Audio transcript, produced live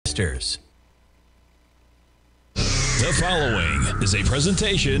The following is a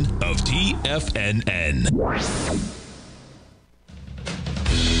presentation of TFNN.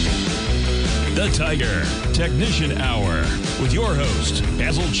 The Tiger Technician Hour with your host,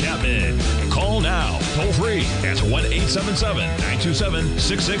 Basil Chapman. Call now, toll free at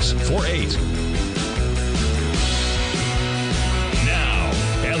 1-877-927-6648. Now,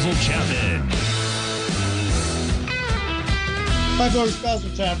 Basil Chapman. Hi folks, Basil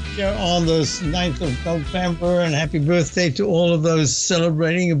Chapman here on this 9th of November, and happy birthday to all of those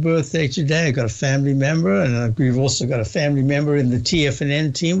celebrating a birthday today. I've got a family member, and we've also got a family member in the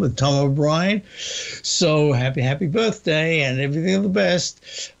TFNN team with Tom O'Brien. So happy birthday and everything of the best.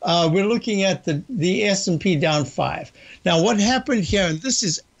 We're looking at the S&P down 5. Now what happened here, and this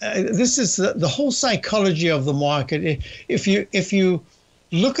is the whole psychology of the market. If you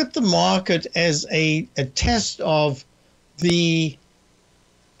look at the market as a test of the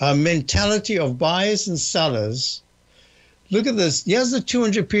mentality of buyers and sellers. Look at this. Here's the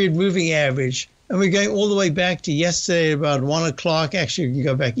 200-period moving average, and we're going all the way back to yesterday about 1 o'clock. Actually, we can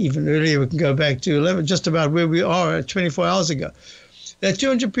go back even earlier. We can go back to 11, just about where we are 24 hours ago. That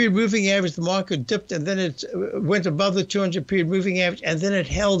 200-period moving average, the market dipped, and then it went above the 200-period moving average, and then it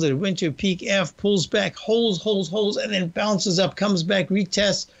held it. It went to a peak F, pulls back, holds, and then bounces up, comes back,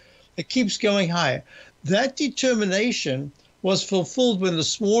 retests. It keeps going higher. That determination was fulfilled when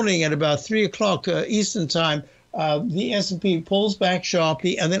this morning at about 3 o'clock Eastern time, the S&P pulls back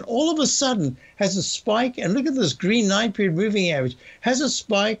sharply, and then all of a sudden has a spike. And look at this green 9-period moving average. Has a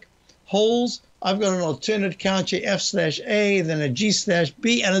spike, holds. I've got an alternate count here, F/A, then a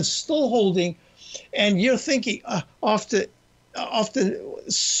G/B, and it's still holding. And you're thinking, after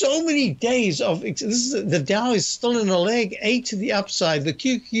so many days of the Dow is still in a leg A to the upside. The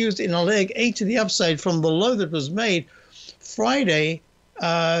QQ is in a leg A to the upside from the low that was made Friday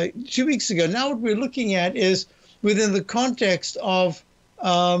 2 weeks ago. Now what we're looking at is within the context of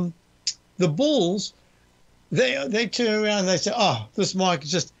the bulls. They turn around and they say, "Oh, this market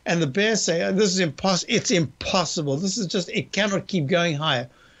just," and the bears say, "Oh, this is impossible. It's impossible. This is just, it cannot keep going higher."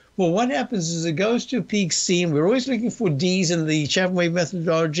 Well, what happens is it goes to a peak C, and we're always looking for Ds in the Chapman wave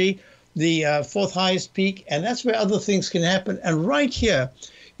methodology, the fourth highest peak, and that's where other things can happen. And right here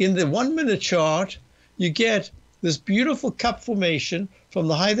in the 1-minute chart, you get this beautiful cup formation from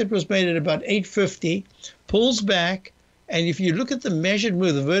the high that was made at about 850, pulls back, and if you look at the measured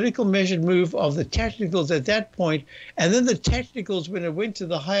move, the vertical measured move of the technicals at that point, and then the technicals when it went to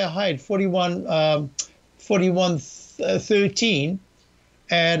the higher high at 41.13,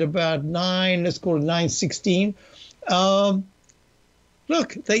 at about 9, let's call it 9:16.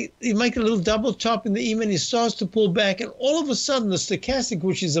 Look, they make a little double top in the E-mini, and it starts to pull back, and all of a sudden the stochastic,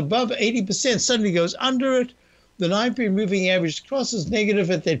 which is above 80%, suddenly goes under it. The 9-period moving average crosses negative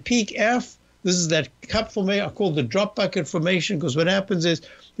at that peak F. This is that cup formation. I call the drop bucket formation, because what happens is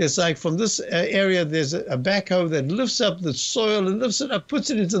it's like from this area, there's a backhoe that lifts up the soil and lifts it up, puts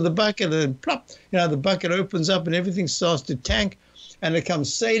it into the bucket, and then plop, the bucket opens up and everything starts to tank. And it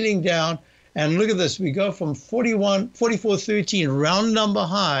comes sailing down, and look at this. We go from 44.13, round number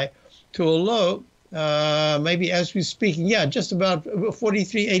high, to a low, maybe as we're speaking, just about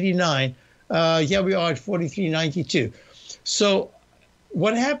 43.89. Here we are at 43.92. So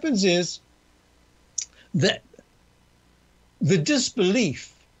what happens is that the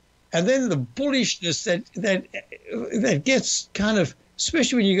disbelief and then the bullishness that gets kind of,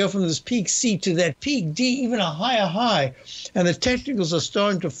 especially when you go from this peak C to that peak D, even a higher high, and the technicals are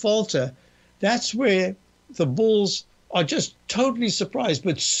starting to falter, that's where the bulls are just totally surprised.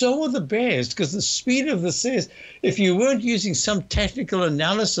 But so are the bears, because the speed of this is, if you weren't using some technical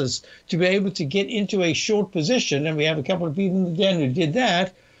analysis to be able to get into a short position, and we have a couple of people in the den who did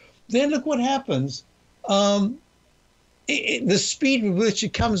that, then look what happens. The speed with which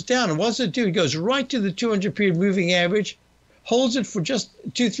it comes down, and what does it do? It goes right to the 200-period moving average, holds it for just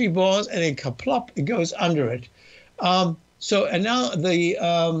 2-3 bars, and then kaplop, it goes under it. And now the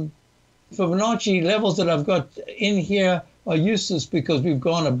Fibonacci levels that I've got in here are useless because we've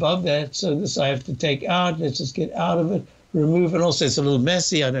gone above that. So this I have to take out. Let's just get out of it, remove it. Also, it's a little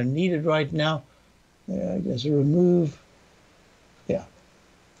messy. I don't need it right now. I guess remove. Yeah.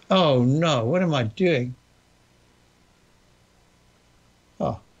 Oh, no. What am I doing?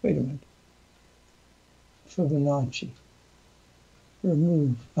 Oh, wait a minute. Fibonacci.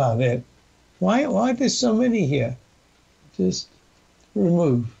 Remove. Ah, there. Why are there so many here? Just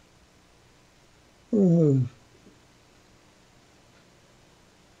remove. Remove.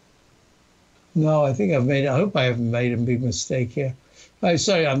 No, I think I hope I haven't made a big mistake here.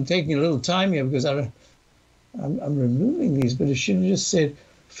 Sorry, I'm taking a little time here because I'm removing these, but it should have just said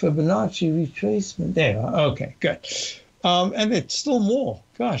Fibonacci retracement. There. Okay, good. And it's still more.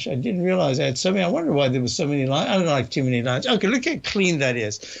 Gosh, I didn't realize I had so many. I wonder why there were so many lines. I don't like too many lines. Okay, look how clean that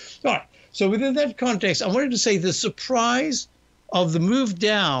is. All right. So within that context, I wanted to say the surprise of the move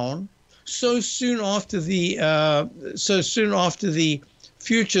down so soon after the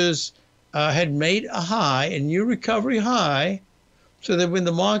futures had made a high, a new recovery high, so that when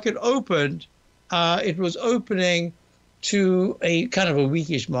the market opened, it was opening to a kind of a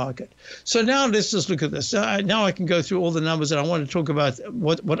weakish market. So now let's just look at this. Now I can go through all the numbers, and I want to talk about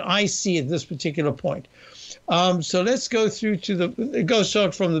what I see at this particular point. So let's go through to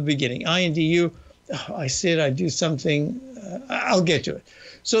start from the beginning. INDU, I said I'd do something. I'll get to it.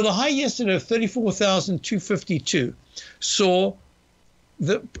 So the high yesterday of 34,252 saw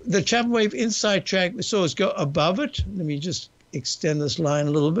the Chapman wave inside track. We saw us go above it. Let me just extend this line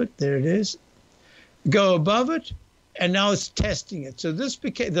a little bit. There it is. Go above it. And now it's testing it. So this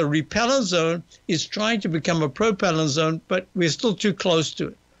became the repeller zone is trying to become a propeller zone, but we're still too close to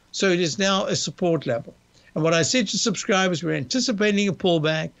it. So it is now a support level. And what I said to subscribers, we're anticipating a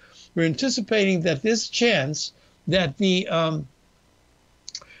pullback. We're anticipating that this chance that that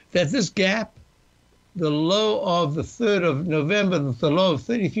this gap, the low of the 3rd of November, the low of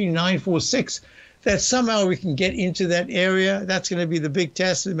 33,946, that somehow we can get into that area. That's going to be the big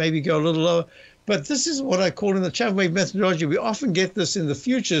test, and maybe go a little lower. But this is what I call in the Chapman wave methodology. We often get this in the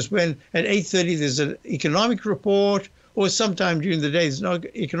futures when at 8:30 there's an economic report, or sometime during the day there's an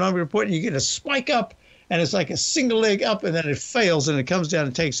economic report, and you get a spike up, and it's like a single leg up, and then it fails, and it comes down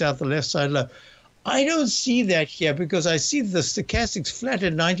and takes out the left side low. I don't see that here because I see the stochastics flat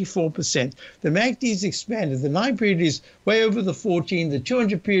at 94%. The MACD's expanded. The 9 period is way over the 14. The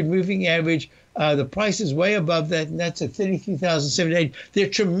 200 period moving average, the price is way above that, and that's at 33,078. They're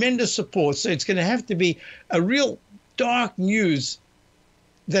tremendous support. So it's going to have to be a real dark news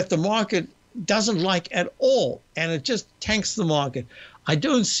that the market doesn't like at all, and it just tanks the market. I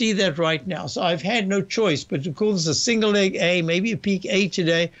don't see that right now. So I've had no choice but to call this a single leg A, maybe a peak A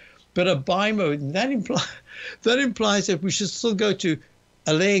today, but a buy mode. And that implies that we should still go to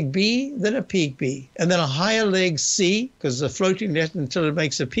a leg B, then a peak B, and then a higher leg C, because the floating net until it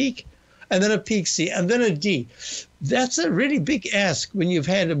makes a peak, and then a peak C, and then a D. That's a really big ask when you've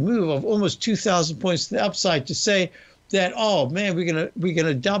had a move of almost 2,000 points to the upside to say that, oh man, we're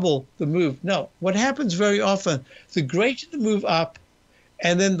gonna double the move. No, what happens very often, the greater the move up,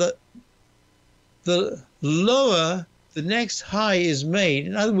 and then the lower the next high is made.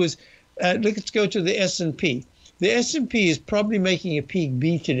 In other words, let's go to the S&P. The S&P is probably making a peak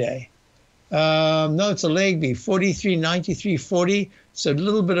B today. No, it's a leg B, 43.93.40. So a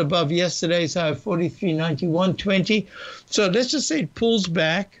little bit above yesterday's high, 43.91.20. So let's just say it pulls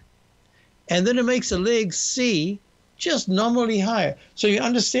back, and then it makes a leg C just nominally higher. So you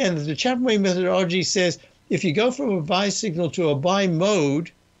understand that the Chapman wave methodology says if you go from a buy signal to a buy mode,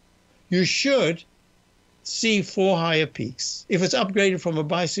 you should see 4 higher peaks. If it's upgraded from a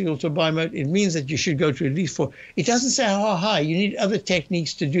buy signal to a buy mode, it means that you should go to at least 4. It doesn't say how high. You need other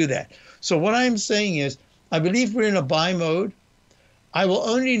techniques to do that. So what I'm saying is, I believe we're in a buy mode. I will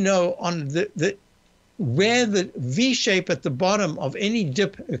only know on where the V shape at the bottom of any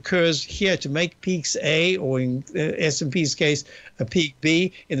dip occurs here to make peaks A, or in S&P's case, a peak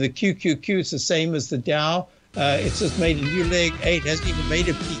B. In the QQQ, it's the same as the Dow. It's just made a new leg A. It hasn't even made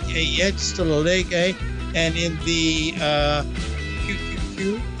a peak A yet. It's still a leg A. And in the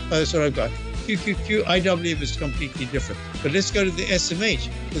QQQ, that's what I've got. QQQ, IWM is completely different. But let's go to the SMH,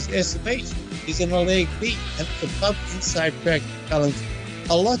 because SMH is in a leg B, and it's above inside track balance.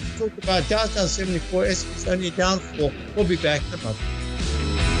 A lot to talk about. Dow's down 74, S&P's only down 4. We'll be back in a moment.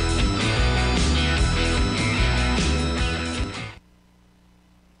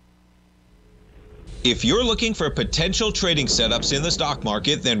 If you're looking for potential trading setups in the stock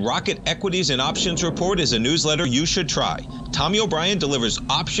market, then Rocket Equities and Options Report is a newsletter you should try. Tommy O'Brien delivers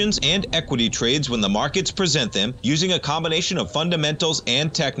options and equity trades when the markets present them, using a combination of fundamentals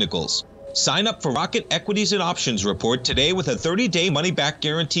and technicals. Sign up for Rocket Equities and Options Report today with a 30-day money-back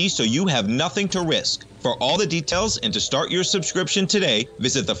guarantee, so you have nothing to risk. For all the details and to start your subscription today,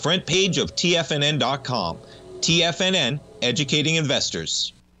 visit the front page of TFNN.com. TFNN, educating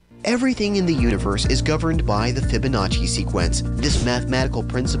investors. Everything in the universe is governed by the Fibonacci sequence. This mathematical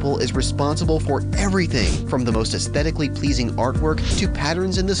principle is responsible for everything from the most aesthetically pleasing artwork to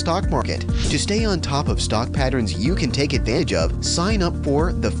patterns in the stock market. To stay on top of stock patterns you can take advantage of, sign up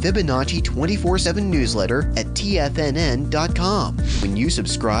for the Fibonacci 24/7 newsletter at TFNN.com. When you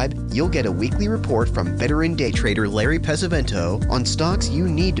subscribe, you'll get a weekly report from veteran day trader Larry Pesavento on stocks you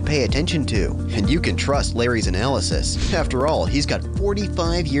need to pay attention to. And you can trust Larry's analysis. After all, he's got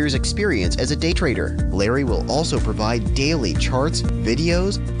 45 years experience as a day trader. Larry will also provide daily charts,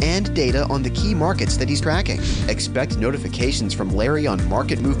 videos, and data on the key markets that he's tracking. Expect notifications from Larry on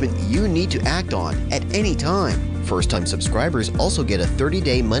market movement you need to act on at any time. First-time subscribers also get a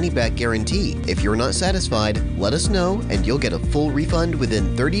 30-day money-back guarantee. If you're not satisfied, let us know and you'll get a full refund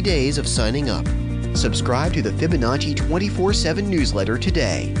within 30 days of signing up. Subscribe to the Fibonacci 24/7 newsletter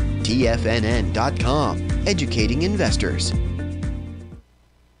today. TFNN.com, educating investors.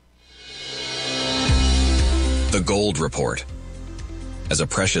 The Gold Report. As a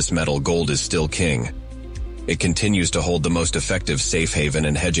precious metal, gold is still king. It continues to hold the most effective safe haven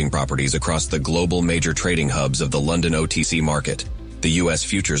and hedging properties across the global major trading hubs of the London OTC market, the U.S.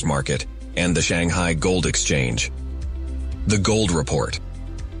 futures market, and the Shanghai Gold Exchange. The Gold Report.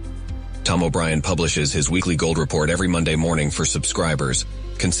 Tom O'Brien publishes his weekly gold report every Monday morning for subscribers,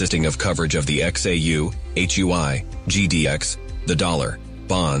 consisting of coverage of the XAU, HUI, GDX, the dollar,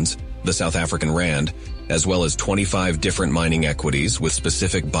 bonds, the South African rand, as well as 25 different mining equities with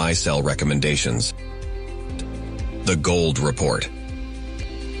specific buy-sell recommendations. The Gold Report.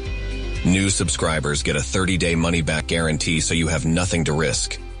 New subscribers get a 30-day money-back guarantee so you have nothing to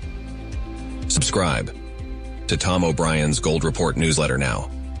risk. Subscribe to Tom O'Brien's Gold Report newsletter now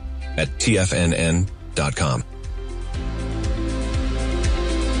at TFNN.com.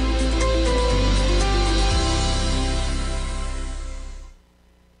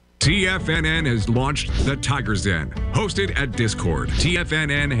 TFNN has launched the Tiger's Den. Hosted at Discord,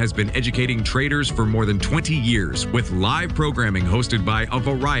 TFNN has been educating traders for more than 20 years with live programming hosted by a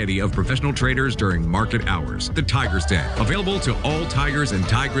variety of professional traders during market hours. The Tiger's Den, available to all tigers and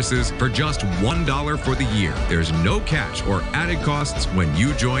tigresses for just $1 for the year. There's no catch or added costs when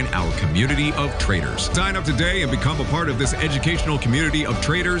you join our community of traders. Sign up today and become a part of this educational community of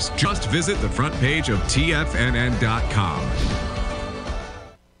traders. Just visit the front page of TFNN.com.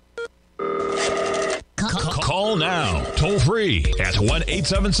 Call now, toll free at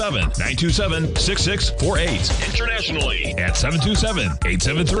 1-877-927-6648. Internationally at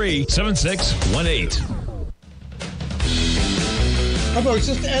 727-873-7618. Hi, folks,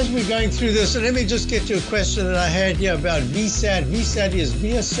 just as we're going through this, and let me just get to a question that I had here about VSAT. VSAT is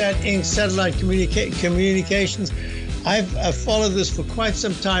Viasat Inc. Satellite Communications. I've followed this for quite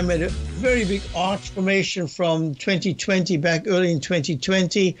some time. Had a very big arch formation from 2020, back early in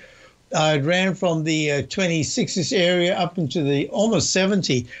 2020. It ran from the 26s area up into the almost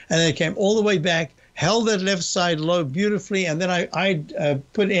 70, and then it came all the way back, held that left side low beautifully, and then I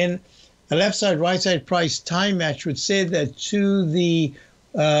put in a left side, right side price time match, which said that to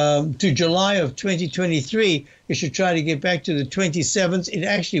July of 2023, it should try to get back to the 27s. It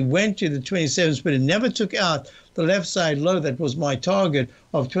actually went to the 27s, but it never took out the left side low that was my target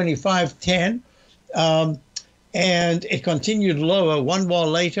of 25.10. And it continued lower one bar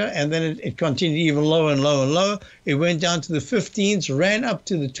later, and then it continued even lower and lower and lower. It went down to the 15s, ran up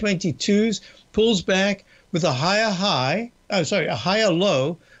to the 22s, pulls back with a higher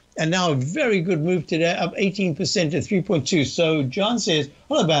low, and now a very good move today, up 18% to 3.2. So John says,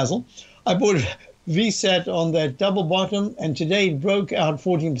 hello, Basil. I bought VSAT on that double bottom, and today it broke out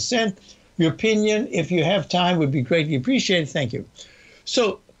 14%. Your opinion, if you have time, would be greatly appreciated. Thank you.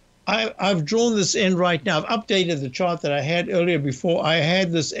 So I've drawn this in right now. I've updated the chart that I had earlier before. I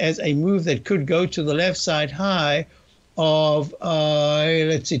had this as a move that could go to the left side high of,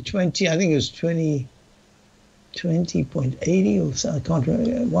 let's see, 20, I think it was 20.80 or something. I can't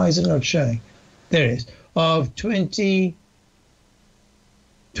remember. Why is it not showing? There it is. Of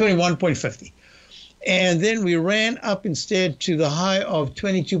 21.50. And then we ran up instead to the high of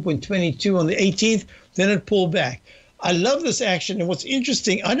 22.22 on the 18th. Then it pulled back. I love this action. And what's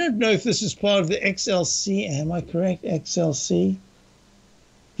interesting, I don't know if this is part of the XLC. Am I correct? XLC?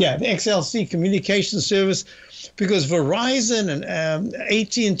 Yeah, the XLC communication service, because Verizon and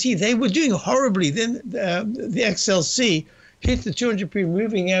AT&T, they were doing horribly. Then the XLC hit the 200-period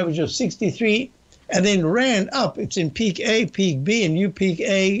moving average of 63 and then ran up. It's in peak A, peak B, and new peak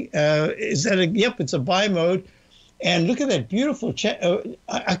A. It's a buy mode. And look at that beautiful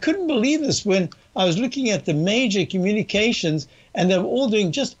I couldn't believe this when I was looking at the major communications, and they were all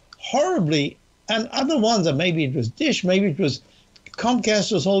doing just horribly. And other ones, maybe it was Dish, maybe it was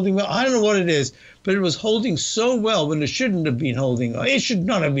Comcast was holding well. I don't know what it is, but it was holding so well when it shouldn't have been holding well. It should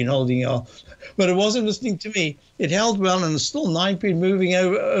not have been holding well, but it wasn't listening to me. It held well and it's still 9-period moving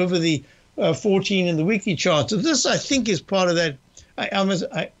over the 14 in the weekly chart. So this, I think, is part of that.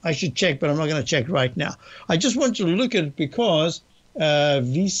 I should check, but I'm not going to check right now. I just want you to look at it because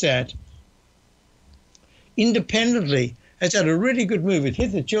VSAT independently has had a really good move. It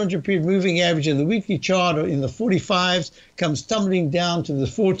hit the 200-period moving average in the weekly chart or in the 45s, comes tumbling down to the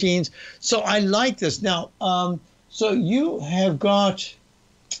 14s. So I like this. Now, so you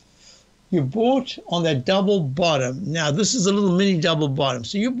bought on that double bottom. Now, this is a little mini double bottom.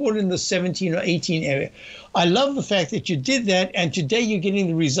 So you bought in the 17 or 18 area. I love the fact that you did that, and today you're getting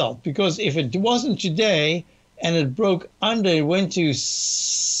the result. Because if it wasn't today and it broke under, it went to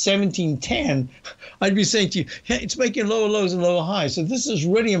 1710, I'd be saying to you, hey, it's making lower lows and lower highs. So this is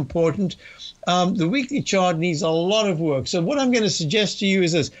really important. The weekly chart needs a lot of work. So what I'm going to suggest to you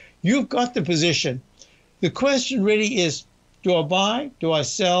is this. You've got the position. The question really is, do I buy? Do I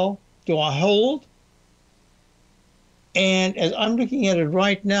sell? Do I hold? And as I'm looking at it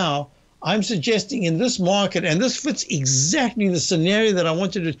right now, I'm suggesting in this market, and this fits exactly the scenario that I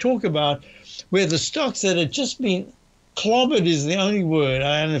wanted to talk about, where the stocks that had just been clobbered is the only word.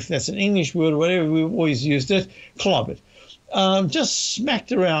 I don't know if that's an English word or whatever, we've always used it, clobbered. Just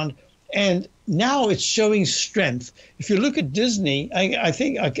smacked around, and now it's showing strength. If you look at Disney, I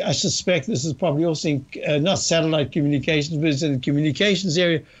suspect this is probably also in, not satellite communications, but it's in the communications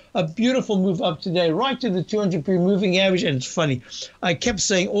area. A beautiful move up today, right to the 200-period moving average. And it's funny, I kept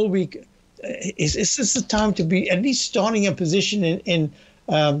saying all week, is this the time to be at least starting a position in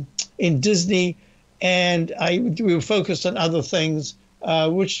Disney? And we were focused on other things,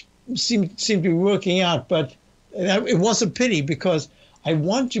 which seemed to be working out. But it was a pity because I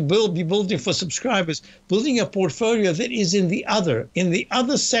want to be building for subscribers, building a portfolio that is in the other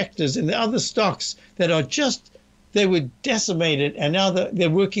sectors, in the other stocks that are just, they were decimated and now they're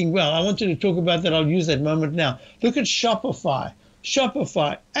working well. I wanted to talk about that. I'll use that moment now. Look at Shopify.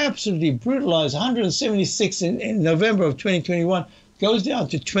 Shopify absolutely brutalized, 176 in November of 2021, goes down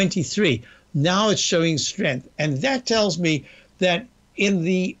to 23. Now it's showing strength. And that tells me that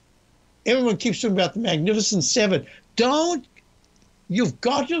everyone keeps talking about the Magnificent Seven. You've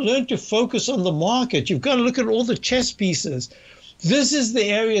got to learn to focus on the market. You've got to look at all the chess pieces. This is the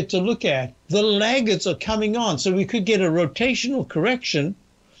area to look at. The laggards are coming on. So we could get a rotational correction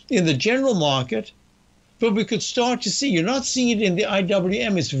in the general market, but we could start to see, you're not seeing it in the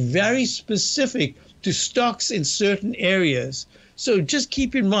IWM. It's very specific to stocks in certain areas. So just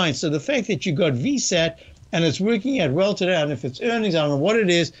keep in mind, so the fact that you got VSAT and it's working out well today, and if it's earnings, I don't know what it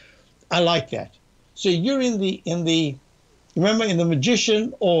is, I like that. So you're remember in the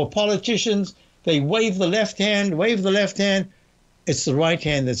magician or politicians, they wave the left hand, it's the right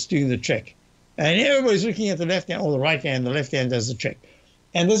hand that's doing the trick. And everybody's looking at the left hand or the right hand does the trick.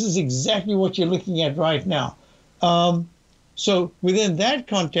 And this is exactly what you're looking at right now. So within that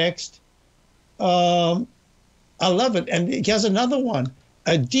context, I love it. And here's another one,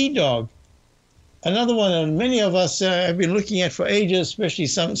 a D-Dog. Another one that many of us have been looking at for ages, especially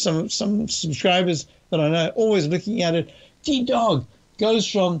some subscribers that I know, always looking at it. D-Dog goes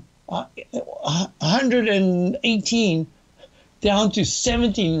from 118 down to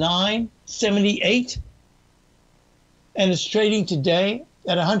 79, 78, and it's trading today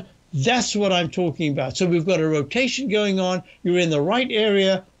at 100. That's what I'm talking about. So we've got a rotation going on. You're in the right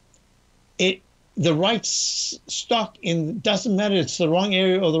area. The right stock doesn't matter. It's the wrong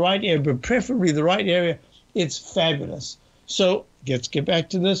area or the right area, but preferably the right area. It's fabulous. So let's get back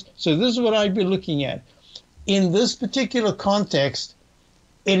to this. So this is what I'd be looking at. In this particular context,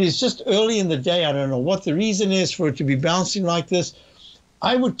 it is just early in the day. I don't know what the reason is for it to be bouncing like this.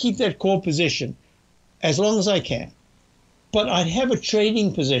 I would keep that core position as long as I can. But I'd have a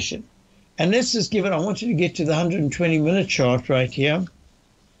trading position. And let's just give it, I want you to get to the 120-minute chart right here.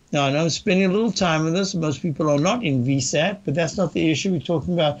 Now, I know I'm spending a little time on this. Most people are not in VSAT, but that's not the issue. We're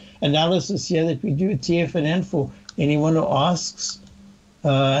talking about analysis here that we do at TFNN for anyone who asks.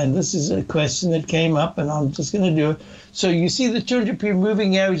 And this is a question that came up, and I'm just going to do it. So you see the 200-period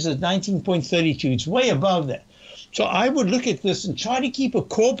moving average is at 19.32. It's way above that. So I would look at this and try to keep a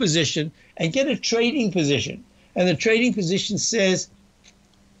core position and get a trading position. And the trading position says,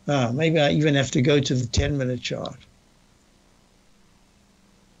 maybe I even have to go to the 10-minute chart.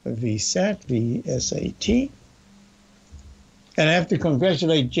 VSAT, VSAT. And I have to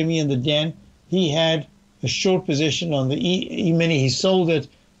congratulate Jimmy in the den. He had a short position on the E-mini. He sold it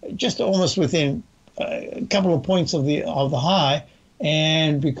just almost within a couple of points of the high.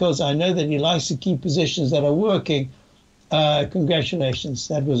 And because I know that he likes to keep positions that are working, Congratulations.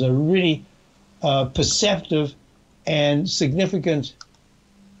 That was a really perceptive and significant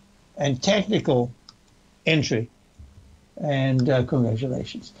and technical entry. And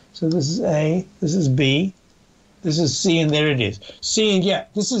congratulations. So this is A, this is B, this is C, and there it is. C, and yeah,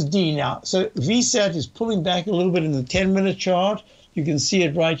 this is D now. So VSAT is pulling back a little bit in the 10-minute chart. You can see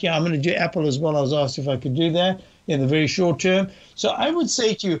it right here. I'm going to do Apple as well. I was asked if I could do that in the very short term. So I would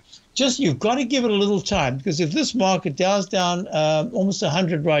say to you, just you've got to give it a little time, because if this market Dow's down almost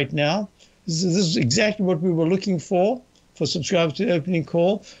 100 right now, this is exactly what we were looking for subscribers to the opening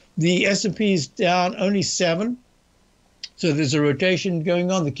call. The S&P is down only 7. So there's a rotation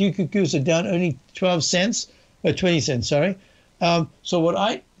going on. The QQQs are down only 20 cents, sorry. So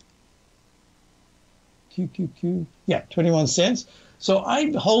what QQQ, yeah, 21 cents. So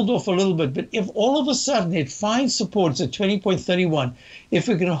I hold off a little bit, but if all of a sudden it finds supports at 20.31, if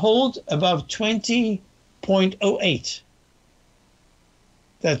we can hold above 20.08,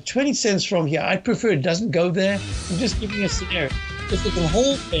 that 20 cents from here, I prefer it doesn't go there. I'm just giving a scenario. If we can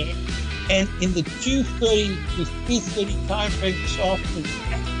hold there, and in the 2:30 to 3:30 time frame this afternoon,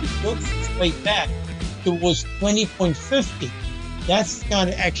 it works its way back towards 20.50. That's the kind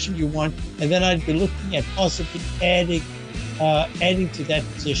of action you want, and then I'd be looking at possibly adding to that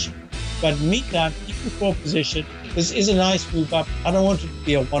position. But meantime, keep the core position. This is a nice move up. I don't want it to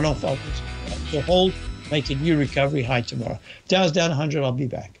be a one-off. I want it to hold, make a new recovery high tomorrow. Dow's down 100. I'll be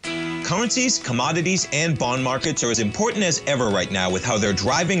back. Currencies, commodities, and bond markets are as important as ever right now with how they're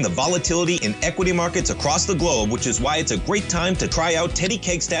driving the volatility in equity markets across the globe, which is why it's a great time to try out Teddy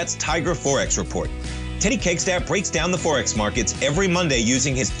Kakestat's Tiger Forex Report. Teddy Kakestat breaks down the Forex markets every Monday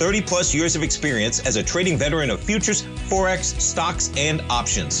using his 30-plus years of experience as a trading veteran of futures, Forex, stocks, and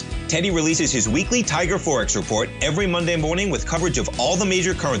options. Teddy releases his weekly Tiger Forex Report every Monday morning with coverage of all the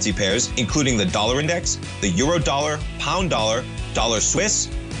major currency pairs, including the dollar index, the euro dollar, pound dollar, dollar Swiss,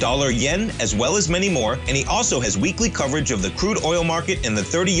 dollar yen, as well as many more, and he also has weekly coverage of the crude oil market and the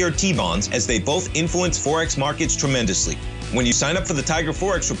 30-year T-bonds, as they both influence Forex markets tremendously. When you sign up for the Tiger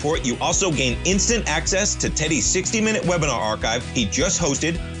Forex Report, you also gain instant access to Teddy's 60-minute webinar archive he just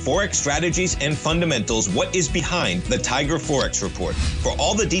hosted, Forex Strategies and Fundamentals, What is Behind the Tiger Forex Report. For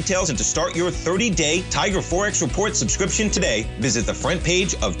all the details and to start your 30-day Tiger Forex Report subscription today, visit the front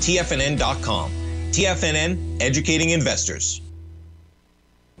page of TFNN.com. TFNN, educating investors.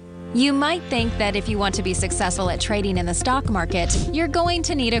 You might think that if you want to be successful at trading in the stock market, you're going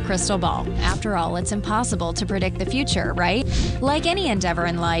to need a crystal ball. After all, it's impossible to predict the future, right? Like any endeavor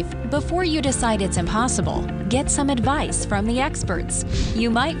in life, before you decide it's impossible, get some advice from the experts. You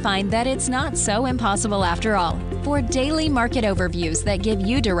might find that it's not so impossible after all. For daily market overviews that give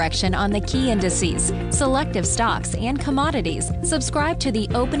you direction on the key indices, selective stocks, and commodities, subscribe to the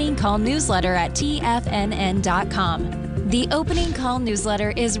Opening Call newsletter at TFNN.com. The Opening Call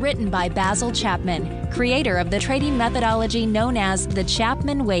newsletter is written by Basil Chapman, creator of the trading methodology known as the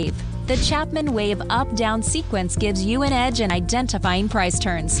Chapman Wave. The Chapman Wave up-down sequence gives you an edge in identifying price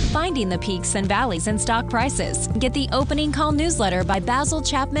turns, finding the peaks and valleys in stock prices. Get the Opening Call newsletter by Basil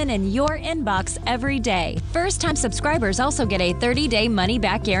Chapman in your inbox every day. First-time subscribers also get a 30-day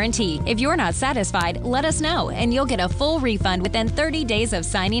money-back guarantee. If you're not satisfied, let us know, and you'll get a full refund within 30 days of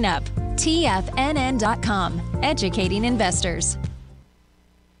signing up. TFNN.com, educating investors.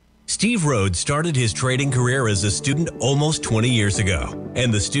 Steve Rhodes started his trading career as a student almost 20 years ago,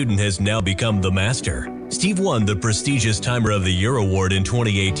 and the student has now become the master. Steve won the prestigious Timer of the Year award in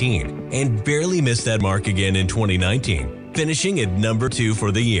 2018 and barely missed that mark again in 2019, finishing at number 2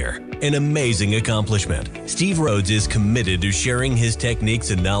 for the year. An amazing accomplishment. Steve Rhodes is committed to sharing his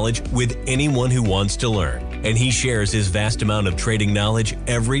techniques and knowledge with anyone who wants to learn, and he shares his vast amount of trading knowledge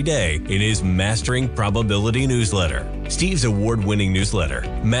every day in his Mastering Probability newsletter. Steve's award-winning newsletter,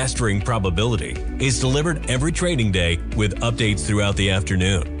 Mastering Probability, is delivered every trading day with updates throughout the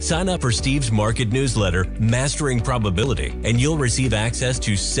afternoon. Sign up for Steve's market newsletter, Mastering Probability, and you'll receive access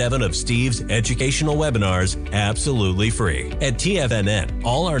to 7 of Steve's educational webinars absolutely free. At TFNN,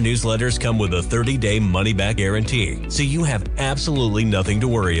 all our newsletters come with a 30-day money-back guarantee, so you have absolutely nothing to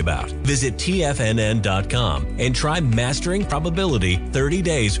worry about. Visit TFNN.com and try Mastering Probability 30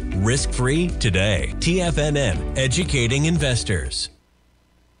 days risk-free today. TFNN, educating investors.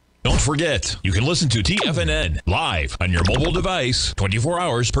 Don't forget, you can listen to TFNN live on your mobile device 24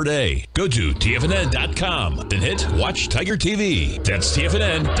 hours per day. Go to TFNN.com, then hit Watch Tiger TV. That's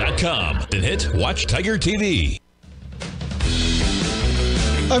TFNN.com, then hit Watch Tiger TV.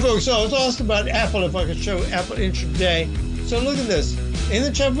 Hi folks, so I was asked about Apple, if I could show Apple intraday. So look at this. In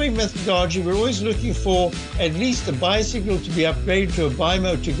the Chapman methodology, we're always looking for at least the buy signal to be upgraded to a buy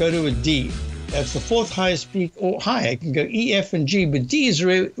mode to go to a D. That's the fourth highest peak or high. It can go E, F, and G, but D is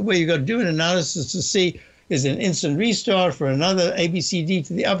where you got to do an analysis to see is an instant restart for another A, B, C, D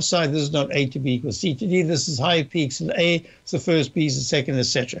to the upside. This is not A to B equals C to D. This is high peaks, and A is the first, B is the second,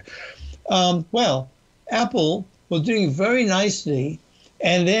 etc. Well, Apple was doing very nicely,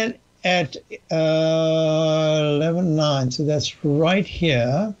 and then at 11.9, so that's right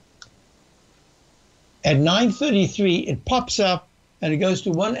here, at 9:33, it pops up and it goes to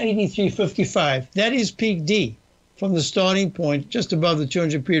 183.55. That is peak D from the starting point, just above the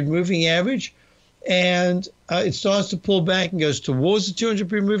 200-period moving average. And it starts to pull back and goes towards the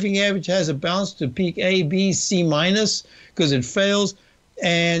 200-period moving average, has a bounce to peak A, B, C minus because it fails.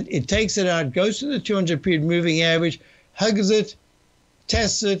 And it takes it out, goes to the 200-period moving average, hugs it,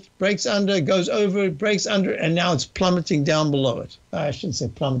 tests it, breaks under, goes over it, breaks under, and now it's plummeting down below it. I shouldn't say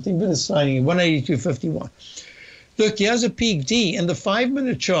plummeting, but it's sliding at 182.51. Look, here's a peak D in the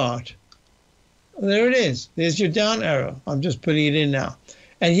 5-minute chart. There it is. There's your down arrow. I'm just putting it in now.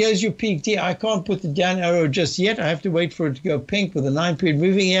 And here's your peak D. I can't put the down arrow just yet. I have to wait for it to go pink with a 9-period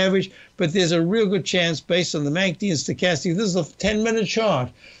moving average. But there's a real good chance based on the MACD and stochastic. This is a 10-minute chart.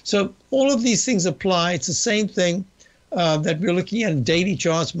 So all of these things apply. It's the same thing that we're looking at in daily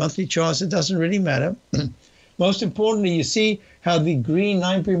charts, monthly charts. It doesn't really matter. Most importantly, you see how the green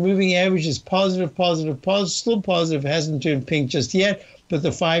 9-period moving average is positive, positive, positive, still positive, hasn't turned pink just yet, but the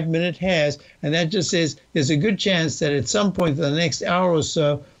 5-minute has. And that just says there's a good chance that at some point in the next hour or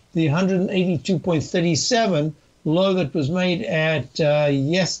so, the 182.37 low that was made at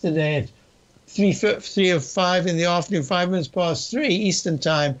yesterday at 3:05 in the afternoon, 5 minutes past 3 Eastern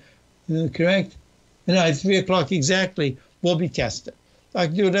time, correct? No, at 3 o'clock exactly, will be tested. I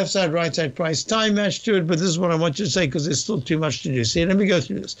can do a left side, right side price time match to it, but this is what I want you to say because there's still too much to do. See, let me go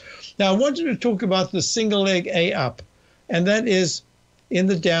through this. Now, I wanted to talk about the single leg A up, and that is in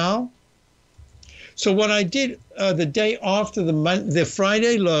the Dow. So what I did the day after the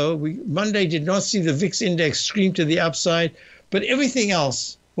Friday low, Monday did not see the VIX index scream to the upside, but everything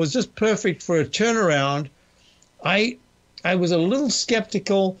else was just perfect for a turnaround. I was a little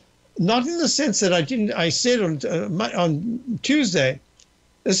skeptical, not in the sense that I said on Tuesday,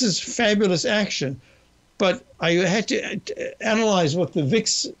 this is fabulous action. But I had to analyze what the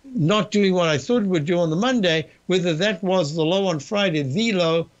VIX not doing what I thought it would do on the Monday, whether that was the low on Friday, the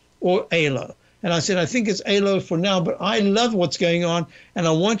low, or a low. And I said, I think it's a low for now, but I love what's going on. And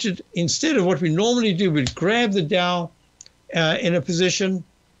I wanted, instead of what we normally do, we'd grab the Dow in a position.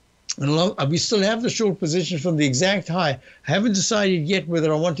 And we still have the short position from the exact high. I haven't decided yet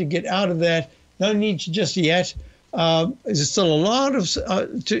whether I want to get out of that. No need to just yet. There's still a lot of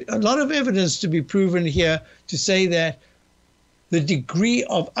evidence to be proven here to say that the degree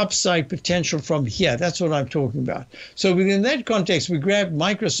of upside potential from here, that's what I'm talking about. So within that context, we grabbed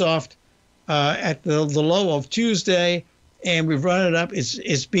Microsoft at the low of Tuesday, and we've run it up.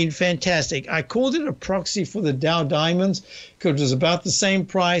 It's been fantastic. I called it a proxy for the Dow Diamonds because it was about the same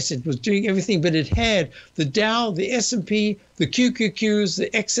price. It was doing everything, but it had the Dow, the S&P, the QQQs, the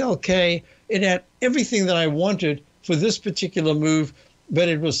XLK. It had everything that I wanted for this particular move, but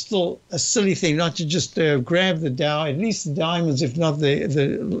it was still a silly thing not to just grab the Dow, at least the diamonds, if not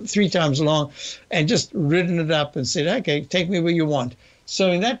the 3 times long, and just ridden it up and said, okay, take me where you want. So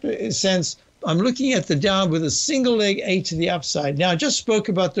in that sense, I'm looking at the Dow with a single leg A to the upside. Now, I just spoke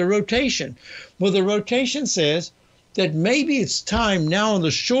about the rotation. Well, the rotation says that maybe it's time now in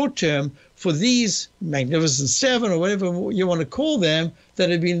the short term for these Magnificent Seven or whatever you want to call them that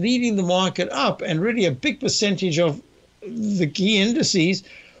have been leading the market up and really a big percentage of the key indices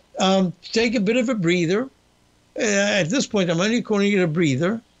to take a bit of a breather. At this point, I'm only calling it a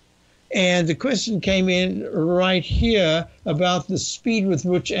breather. And the question came in right here about the speed with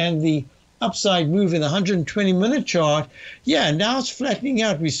which and the upside move in the 120-minute chart. Yeah, now it's flattening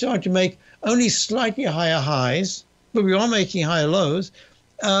out. We start to make only slightly higher highs, but we are making higher lows.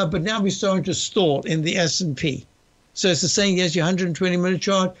 But now we're starting to stall in the S&P. So it's the same as your 120-minute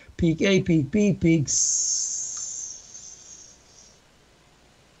chart, peak A, peak B, peak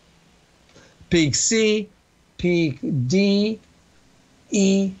C, peak D,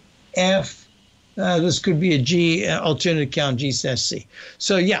 E, F. This could be a G, alternate count, G/C.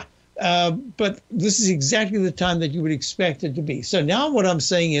 So yeah, but this is exactly the time that you would expect it to be. So now what I'm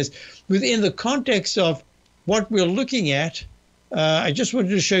saying is, within the context of what we're looking at, I just wanted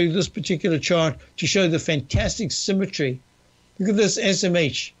to show you this particular chart to show the fantastic symmetry. Look at this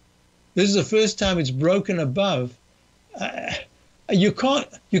SMH. This is the first time it's broken above. You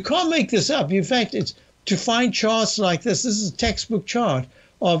can't make this up. In fact, it's to find charts like this. This is a textbook chart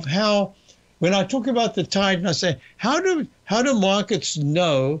of how, when I talk about the tide and I say, how do markets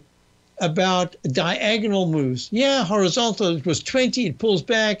know about diagonal moves. Yeah, horizontal, it was 20, it pulls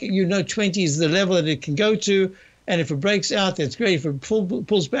back. 20 is the level that it can go to. And if it breaks out, that's great. If it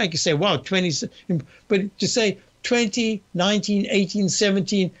pulls back, you say, wow, 20. But to say 20, 19, 18,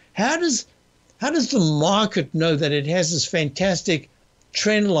 17, how does the market know that it has this fantastic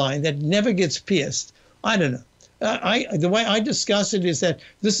trend line that never gets pierced? I don't know. The way I discuss it is that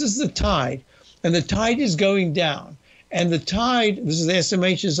this is the tide, and the tide is going down. And the tide, this is the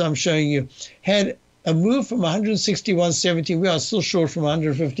SMHs I'm showing you, had a move from 161.70. We are still short from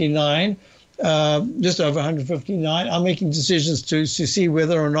 159, just over 159. I'm making decisions to see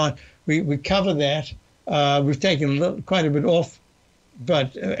whether or not we cover that. We've taken quite a bit off,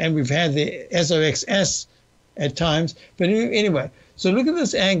 and we've had the SOXS at times. But anyway, so look at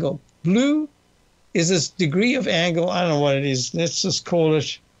this angle. Blue is this degree of angle. I don't know what it is. Let's just call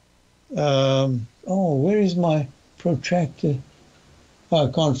it. Where is my protractor? Oh,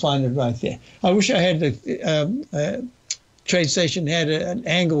 I can't find it right there. I wish I had the trade station had an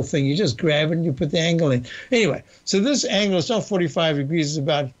angle thing. You just grab it and you put the angle in. Anyway, so this angle is not 45 degrees. It's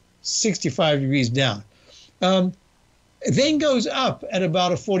about 65 degrees down. It then goes up at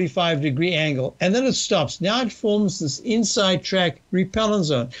about a 45-degree angle, and then it stops. Now it forms this inside track repellent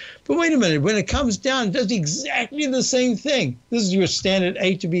zone. But wait a minute. When it comes down, it does exactly the same thing. This is your standard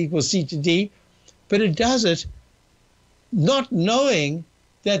A to B equals C to D, but it does it not knowing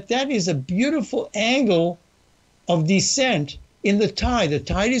that that is a beautiful angle of descent in the tide. The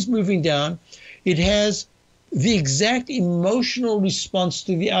tide is moving down. It has the exact emotional response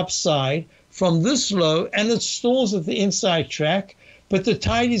to the upside from this low, and it stalls at the inside track, but the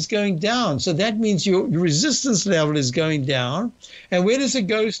tide is going down. So that means your resistance level is going down. And where does it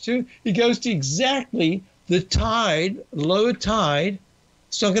go to? It goes to exactly the tide, lower tide.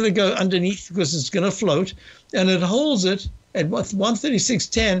 It's not going to go underneath because it's going to float. And it holds it at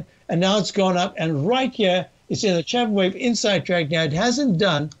 136.10, and now it's gone up. And right here, it's in the Chapman wave inside track. Now, it hasn't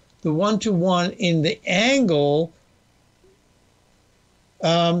done the one-to-one in the angle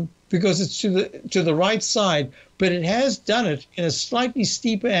because it's to the right side, but it has done it in a slightly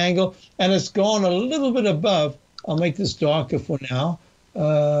steeper angle, and it's gone a little bit above. I'll make this darker for now,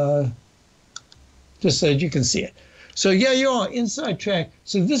 just so that you can see it. So yeah, you are inside track.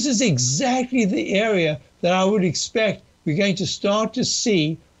 So this is exactly the area that I would expect we're going to start to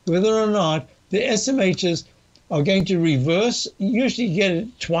see whether or not the SMHs are going to reverse. You usually get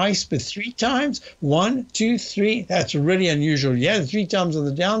it twice, but 3 times. 1, 2, 3. That's really unusual. Yeah, 3 times on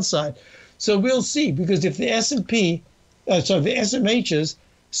the downside. So we'll see, because if the the SMHs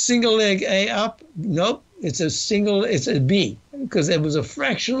single leg A up, nope, it's a B, because there was a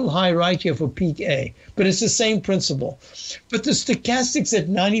fractional high right here for peak A. But it's the same principle. But the stochastics at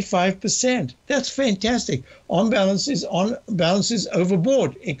 95%. That's fantastic. On balance is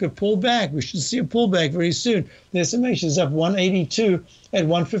overboard. It could pull back. We should see a pullback very soon. The SMH is up 182 at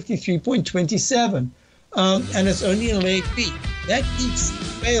 153.27. And it's only in leg B. That peaks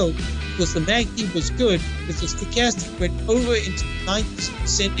failed because the MACD was good, because the stochastic went over into the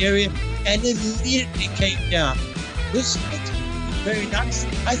 90% area and immediately came down. This looks very nice.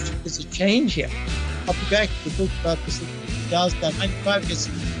 I think there's a change here. I'll be back to talk about this. Down 95 gets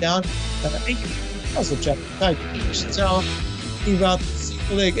down. Also, Chapman, so talking about the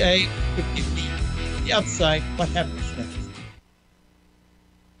single leg A, 50 the upside. What happens next?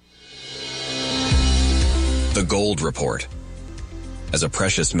 The Gold Report. As a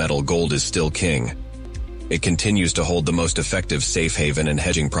precious metal, gold is still king. It continues to hold the most effective safe haven and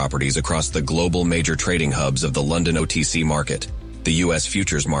hedging properties across the global major trading hubs of the London OTC market, the U.S.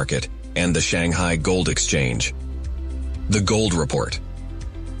 futures market, and the Shanghai Gold Exchange. The Gold Report.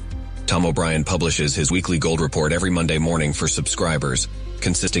 Tom O'Brien publishes his weekly gold report every Monday morning for subscribers,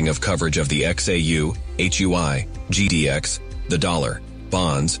 consisting of coverage of the XAU, HUI, GDX, the dollar,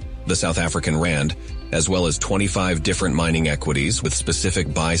 bonds, the South African rand, as well as 25 different mining equities with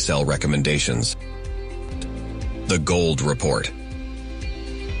specific buy-sell recommendations. The Gold Report.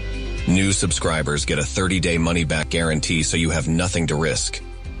 New subscribers get a 30-day money-back guarantee, so you have nothing to risk.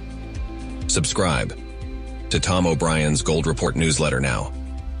 Subscribe to Tom O'Brien's Gold Report newsletter now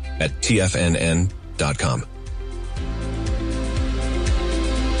at TFNN.com.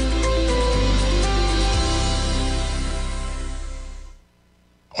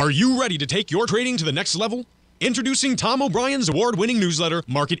 Are you ready to take your trading to the next level? Introducing Tom O'Brien's award-winning newsletter,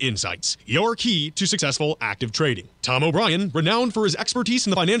 Market Insights, your key to successful active trading. Tom O'Brien, renowned for his expertise in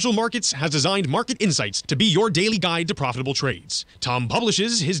the financial markets, has designed Market Insights to be your daily guide to profitable trades. Tom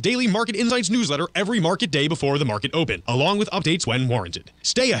publishes his daily Market Insights newsletter every market day before the market open, along with updates when warranted.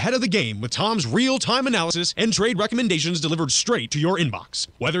 Stay ahead of the game with Tom's real-time analysis and trade recommendations delivered straight to your inbox.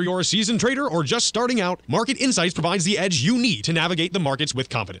 Whether you're a seasoned trader or just starting out, Market Insights provides the edge you need to navigate the markets with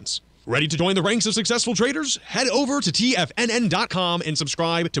confidence. Ready to join the ranks of successful traders? Head over to TFNN.com and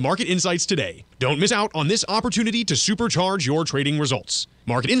subscribe to Market Insights today. Don't miss out on this opportunity to supercharge your trading results.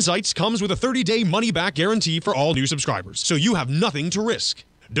 Market Insights comes with a 30-day money-back guarantee for all new subscribers, so you have nothing to risk.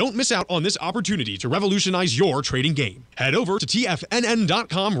 Don't miss out on this opportunity to revolutionize your trading game. Head over to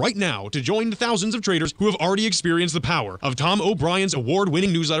TFNN.com right now to join the thousands of traders who have already experienced the power of Tom O'Brien's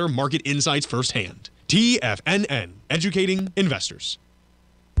award-winning newsletter, Market Insights, firsthand. TFNN, educating investors.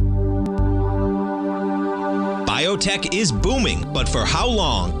 Biotech is booming, but for how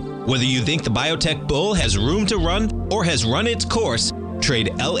long? Whether you think the biotech bull has room to run or has run its course, trade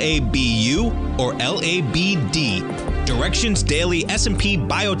LABU or LABD. Directions Daily S&P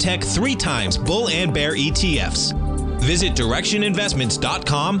Biotech 3 times bull and bear ETFs. Visit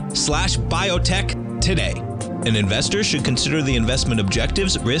directioninvestments.com/biotech today. An investor should consider the investment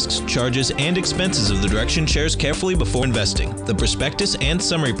objectives, risks, charges, and expenses of the Direction shares carefully before investing. The prospectus and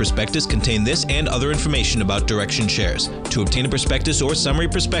summary prospectus contain this and other information about Direction shares. To obtain a prospectus or summary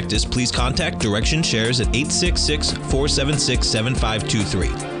prospectus, please contact Direction shares at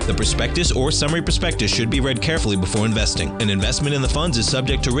 866-476-7523. The prospectus or summary prospectus should be read carefully before investing. An investment in the funds is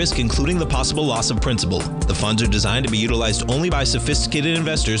subject to risk, including the possible loss of principal. The funds are designed to be utilized only by sophisticated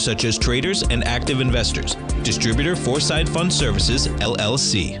investors such as traders and active investors. Distributor Foreside Fund Services,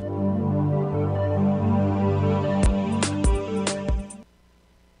 LLC.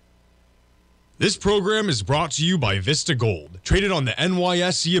 This program is brought to you by Vista Gold, traded on the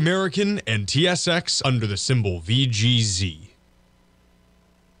NYSE American and TSX under the symbol VGZ.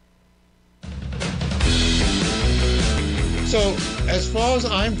 So, as far as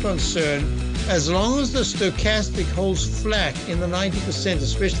I'm concerned, as long as the stochastic holds flat in the 90%,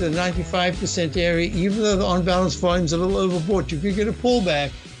 especially the 95% area, even though the on-balance volume is a little overbought, you could get a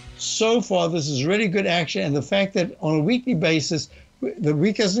pullback. So far, this is really good action. And the fact that on a weekly basis, the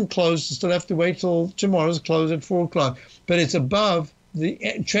week hasn't closed, you still have to wait till tomorrow's close at 4 o'clock. But it's above the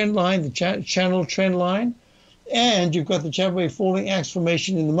trend line, the channel trend line. And you've got the Chapman falling axe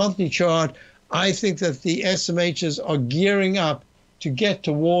formation in the monthly chart. I think that the SMHs are gearing up to get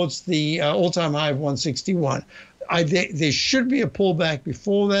towards the all-time high of 161. There should be a pullback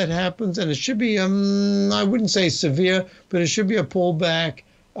before that happens, and it should be, I wouldn't say severe, but it should be a pullback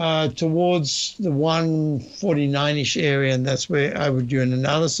towards the 149-ish area, and that's where I would do an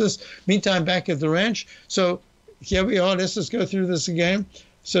analysis. Meantime, back at the ranch. So here we are. Let's just go through this again.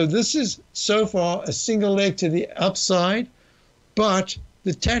 So this is so far a single leg to the upside, but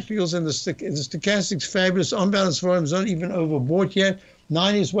the tacticals and the stochastics fabulous. On-balance volume's not even overbought yet.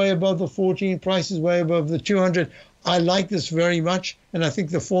 9 is way above the 14. Price is way above the 200. I like this very much, and I think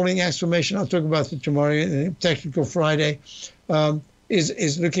the falling axe formation, I'll talk about it tomorrow in Technical Friday,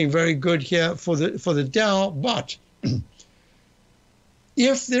 is looking very good here for the Dow. But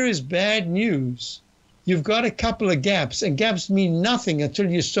if there is bad news, you've got a couple of gaps, and gaps mean nothing until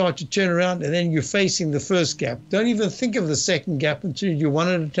you start to turn around, and then you're facing the first gap. Don't even think of the second gap until you do one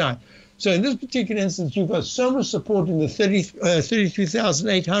at a time. So in this particular instance, you've got so much support in the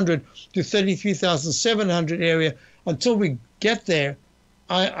 33,800 to 33,700 area. Until we get there,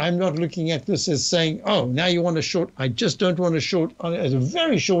 I'm not looking at this as saying, oh, now you want to short. I just don't want to short as a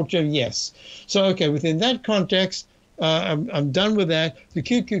very short term, yes. So, okay, within that context, I'm done with that. The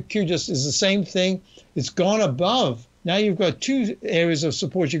QQQ just is the same thing. It's gone above. Now you've got 2 areas of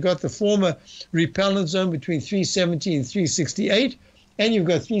support. You've got the former repellent zone between 370 and 368, and you've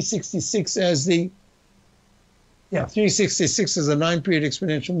got 366 as the 366 as a 9-period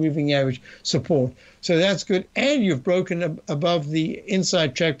exponential moving average support. So that's good. And you've broken above the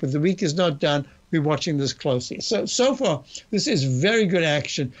inside track, but the week is not done. We're watching this closely. So far, this is very good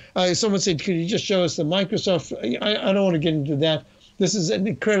action. Someone said, could you just show us the Microsoft? I don't want to get into that. This is an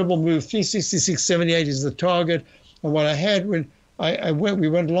incredible move. 366.78 is the target. And what I had when we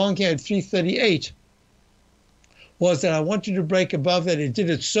went long here at 338 was that I wanted to break above that. It did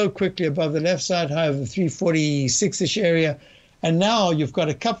it so quickly above the left side high of the 346-ish area. And now you've got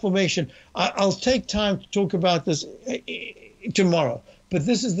a cup formation. I'll take time to talk about this tomorrow. But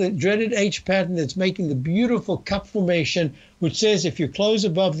this is the dreaded H pattern that's making the beautiful cup formation, which says if you close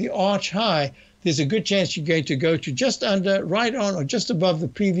above the arch high, there's a good chance you're going to go to just under, right on, or just above the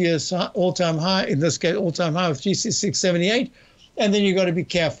previous all-time high, in this case, all-time high of 366.78, and then you've got to be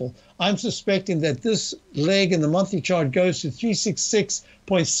careful. I'm suspecting that this leg in the monthly chart goes to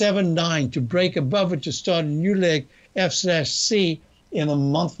 366.79 to break above it to start a new leg, F/C, in a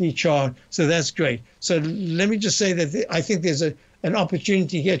monthly chart. So that's great. So let me just say that I think there's an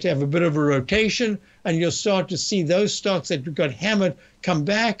opportunity here to have a bit of a rotation, and you'll start to see those stocks that got hammered come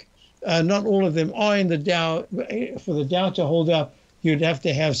back. Not all of them are in the Dow. For the Dow to hold up, you'd have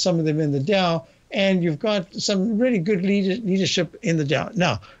to have some of them in the Dow, and you've got some really good leadership in the Dow.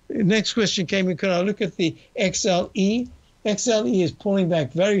 Now, next question came in, could I look at the XLE? XLE is pulling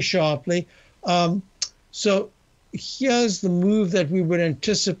back very sharply. So here's the move that we would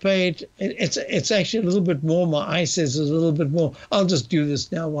anticipate. It's actually a little bit more. My eye says it's a little bit more. I'll just do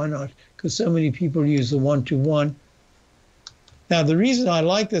this now. Why not? Because so many people use the 1-to-1. Now, the reason I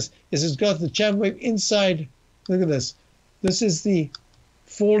like this is it's got the Chapman wave inside. Look at this. This is the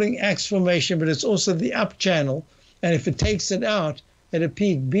falling axe formation, but it's also the up channel. And if it takes it out at a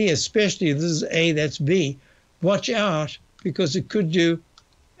peak B, especially if this is A, that's B, watch out, because it could do,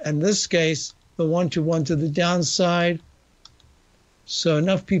 in this case, the 1-to-1 to the downside. So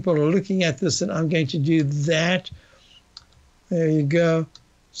enough people are looking at this that I'm going to do that. There you go.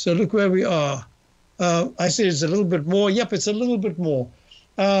 So look where we are. I said it's a little bit more. Yep, it's a little bit more.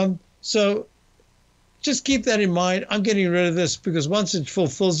 So just keep that in mind. I'm getting rid of this because once it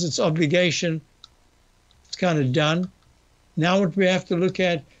fulfills its obligation, it's kind of done. Now what we have to look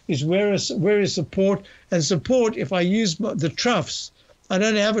at is where is support. And support, if I use the troughs, I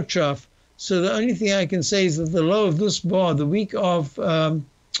don't have a trough. So the only thing I can say is that the low of this bar, the week of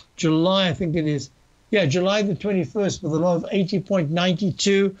July, I think it is. Yeah, July the 21st, with a low of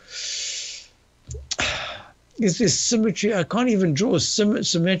 80.92. Is this symmetry? I can't even draw a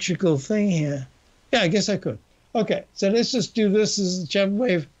symmetrical thing here. Yeah, I guess I could. Okay, so let's just do this. This is the Chapman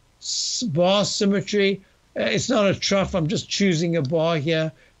wave bar symmetry. It's not a trough. I'm just choosing a bar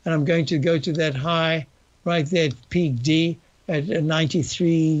here, and I'm going to go to that high right there at peak D at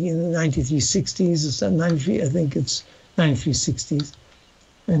 93, in the 93.60s or something. 93, I think it's 93.60s.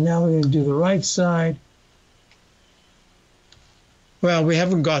 And now we're going to do the right side. Well, we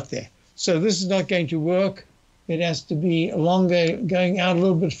haven't got there. So this is not going to work. It has to be longer, going out a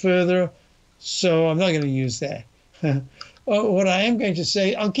little bit further. So I'm not going to use that. What I am going to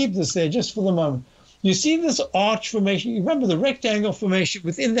say, I'll keep this there just for the moment. You see this arch formation? You remember the rectangle formation?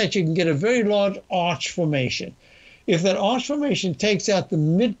 Within that, you can get a very large arch formation. If that arch formation takes out the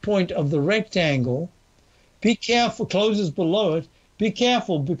midpoint of the rectangle, be careful, closes below it. Be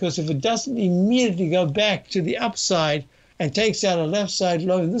careful, because if it doesn't immediately go back to the upside and takes out a left side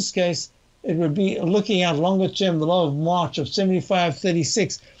low, in this case, it would be looking at longer term, the low of March of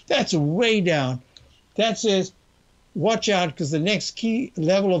 75.36. That's way down. That says, watch out, because the next key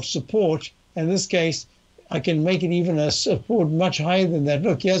level of support, in this case, I can make it even a support much higher than that.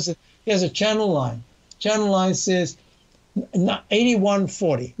 Look, here's a channel line. Channel line says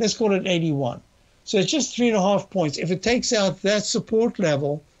 81.40. Let's call it 81. So it's just 3.5 points. If it takes out that support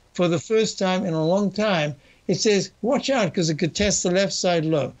level for the first time in a long time, it says, watch out, because it could test the left side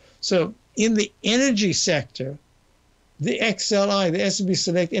low. So in the energy sector, the XLI, the S&P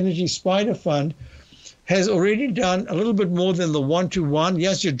Select Energy Spider Fund, has already done a little bit more than the 1-to-1.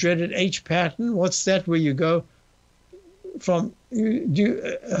 Yes, your dreaded H pattern. What's that, where you go from, you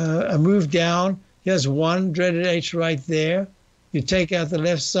do a move down. Here's one dreaded H right there. You take out the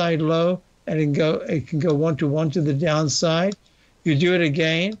left side low, and it can go 1-to-1 to the downside. You do it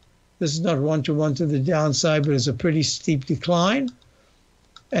again. This is not 1-to-1 to the downside, but it's a pretty steep decline.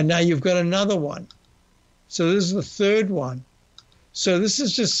 And now you've got another one. So this is the third one. So this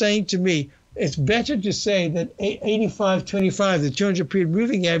is just saying to me, it's better to say that 85.25, the 200-period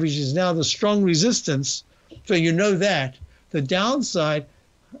moving average, is now the strong resistance. So you know that. The downside,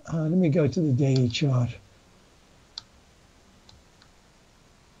 let me go to the daily chart.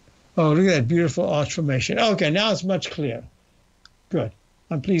 Oh, look at that beautiful arch formation. Okay, now it's much clearer. Good.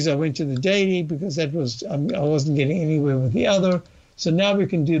 I'm pleased I went to the daily, because that was I wasn't getting anywhere with the other. So now we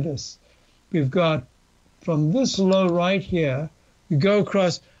can do this. We've got from this low right here, you go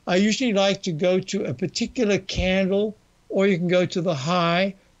across. I usually like to go to a particular candle, or you can go to the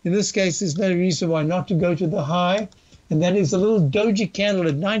high. In this case, there's no reason why not to go to the high. And that is a little doji candle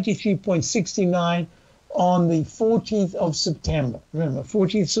at 93.69 on the 14th of September. Remember,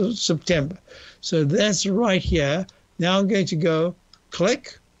 14th of September. So that's right here. Now I'm going to go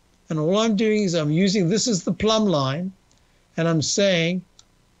click. And all I'm doing is I'm using, this is the plumb line. And I'm saying,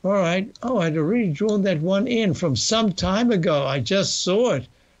 all right, oh, I'd already drawn that one in from some time ago. I just saw it.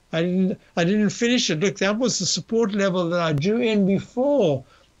 I didn't finish it. Look, that was the support level that I drew in before.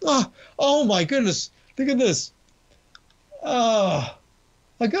 Oh my goodness. Look at this. I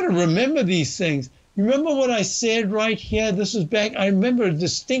got to remember these things. You remember what I said right here? This was back. I remember it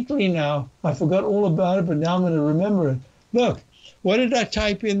distinctly now. I forgot all about it, but now I'm going to remember it. Look, what did I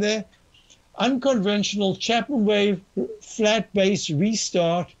type in there? Unconventional Chapman wave flat base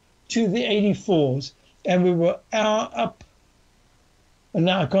restart to the 84s. And we were up. And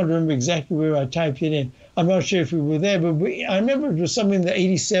now I can't remember exactly where I typed it in. I'm not sure if we were there, but I remember it was somewhere in the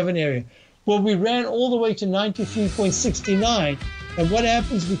 87 area. Well, we ran all the way to 93.69. And what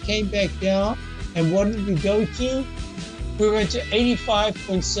happens? We came back down. And what did we go to? We went to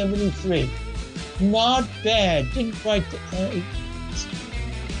 85.73. Not bad. Didn't quite.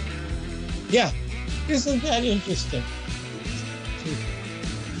 Yeah. Isn't that interesting?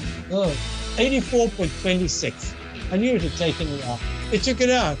 84.26. I knew it had taken it out. It took it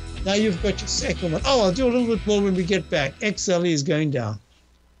out. Now you've got your second one. Oh, I'll do a little bit more when we get back. XLE is going down.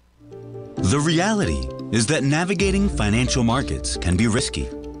 The reality is that navigating financial markets can be risky.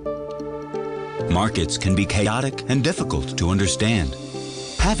 Markets can be chaotic and difficult to understand.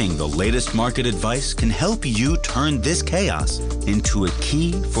 Having the latest market advice can help you turn this chaos into a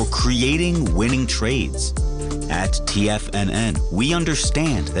key for creating winning trades. At TFNN, we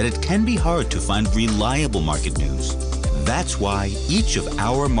understand that it can be hard to find reliable market news. That's why each of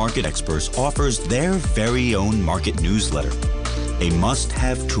our market experts offers their very own market newsletter, a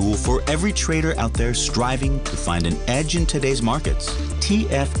must-have tool for every trader out there striving to find an edge in today's markets.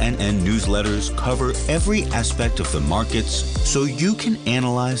 TFNN newsletters cover every aspect of the markets so you can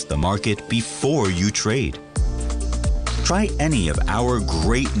analyze the market before you trade. Try any of our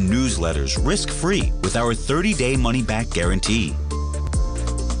great newsletters risk-free with our 30-day money-back guarantee.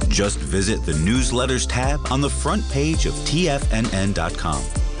 Just visit the Newsletters tab on the front page of TFNN.com.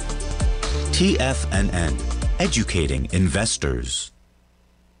 TFNN, educating investors.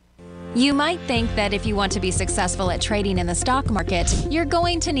 You might think that if you want to be successful at trading in the stock market, you're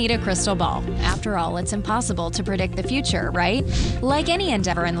going to need a crystal ball. After all, it's impossible to predict the future, right? Like any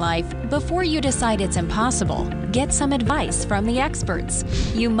endeavor in life, before you decide it's impossible, get some advice from the experts.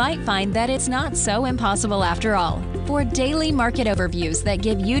 You might find that it's not so impossible after all. For daily market overviews that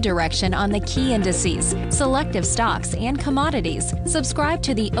give you direction on the key indices, selective stocks, and commodities, subscribe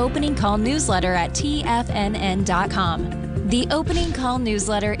to the Opening Call newsletter at TFNN.com. The Opening Call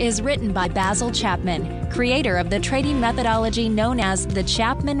newsletter is written by Basil Chapman, creator of the trading methodology known as the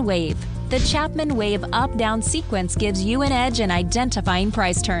Chapman Wave. The Chapman Wave up-down sequence gives you an edge in identifying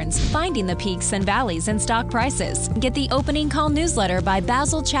price turns, finding the peaks and valleys in stock prices. Get the Opening Call newsletter by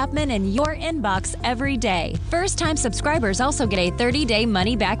Basil Chapman in your inbox every day. First-time subscribers also get a 30-day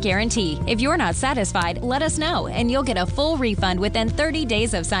money-back guarantee. If you're not satisfied, let us know, and you'll get a full refund within 30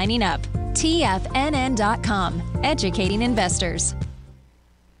 days of signing up. TFNN.com, educating investors.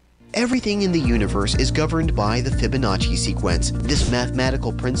 Everything in the universe is governed by the Fibonacci sequence. This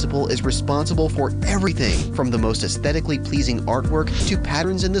mathematical principle is responsible for everything from the most aesthetically pleasing artwork to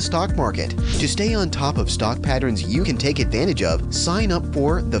patterns in the stock market. To stay on top of stock patterns you can take advantage of, sign up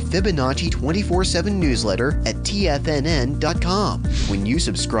for the Fibonacci 24/7 newsletter at TFNN.com. When you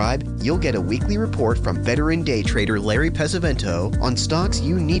subscribe, you'll get a weekly report from veteran day trader Larry Pesavento on stocks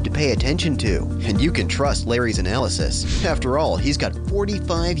you need to pay attention to. And you can trust Larry's analysis. After all, he's got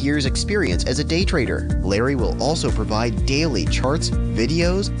 45 years experience as a day trader. Larry will also provide daily charts,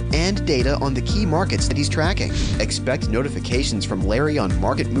 videos, and data on the key markets that he's tracking. Expect notifications from Larry on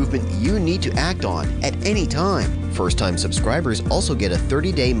market movement you need to act on at any time. First-time subscribers also get a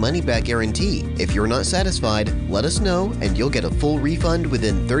 30-day money-back guarantee. If you're not satisfied, let us know and you'll get a full refund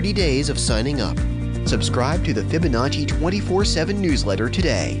within 30 days of signing up. Subscribe to the Fibonacci 24/7 newsletter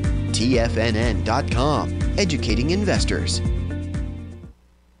today. TFNN.com, educating investors.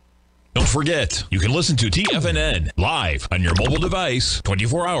 Don't forget, you can listen to TFNN live on your mobile device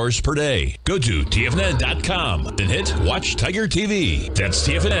 24 hours per day. Go to TFNN.com, then hit Watch Tiger TV. That's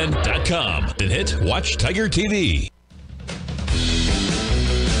TFNN.com, then hit Watch Tiger TV.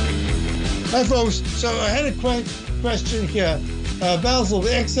 Hi, folks. So I had a question here. Basil, the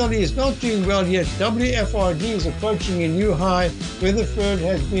XLE is not doing well yet. WFRD is approaching a new high. Weatherford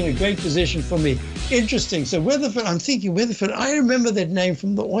has been a great position for me. Interesting. So Weatherford, I'm thinking Weatherford, I remember that name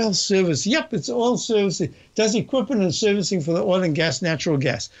from the oil service. Yep, it's oil service. It does equipment and servicing for the oil and gas, natural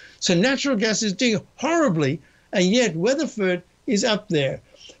gas. So natural gas is doing horribly, and yet Weatherford is up there.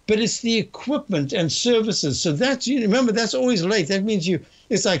 But it's the equipment and services. So that's, you remember, that's always late. That means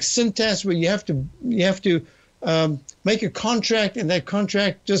it's like Syntas where you have to make a contract, and that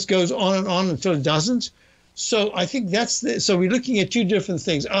contract just goes on and on until it doesn't. So I think so we're looking at two different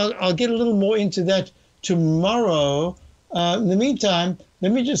things. I'll get a little more into that tomorrow. In the meantime,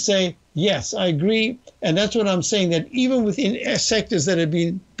 let me just say, yes, I agree. And that's what I'm saying, that even within sectors that have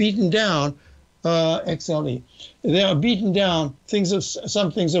been beaten down, XLE, they are beaten down,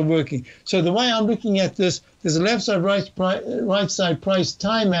 some things are working. So the way I'm looking at this, there's a left side, right side price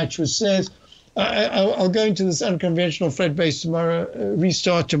time match, which says, I'll go into this unconventional Fred base tomorrow,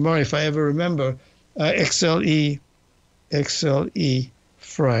 restart tomorrow if I ever remember, XLE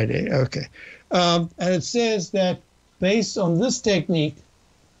Friday. Okay. And it says that based on this technique,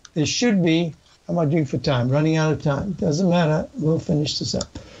 there should be, how am I doing for time? Running out of time. Doesn't matter. We'll finish this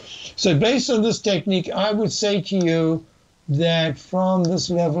up. So based on this technique, I would say to you that from this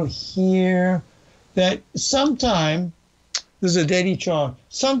level here, that sometime, there's a daily chart,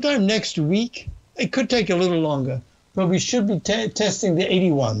 sometime next week, it could take a little longer, but we should be testing the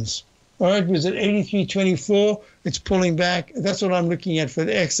 81s. All right, it was at 83.24. It's pulling back. That's what I'm looking at for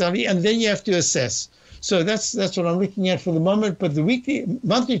the XLE, and then you have to assess. So that's what I'm looking at for the moment. But the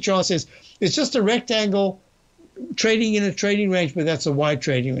monthly chart says it's just a rectangle trading in a trading range, but that's a wide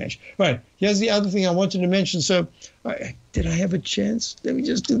trading range. Right. Here's the other thing I wanted to mention. So, did I have a chance? Let me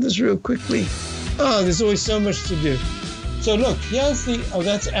just do this real quickly. Oh, there's always so much to do. So look, here's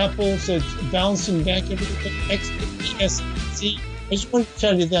that's Apple. So it's bouncing back a little bit. XPSC. I just want to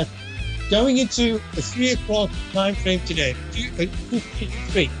tell you that going into the 3 o'clock time frame today,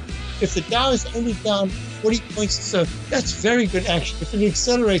 2:53. If the Dow is only down 40 points or so, that's very good action. If it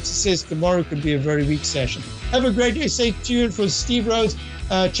accelerates, it says tomorrow could be a very weak session. Have a great day. Stay tuned for Steve Rhodes.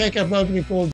 Check out my opening call.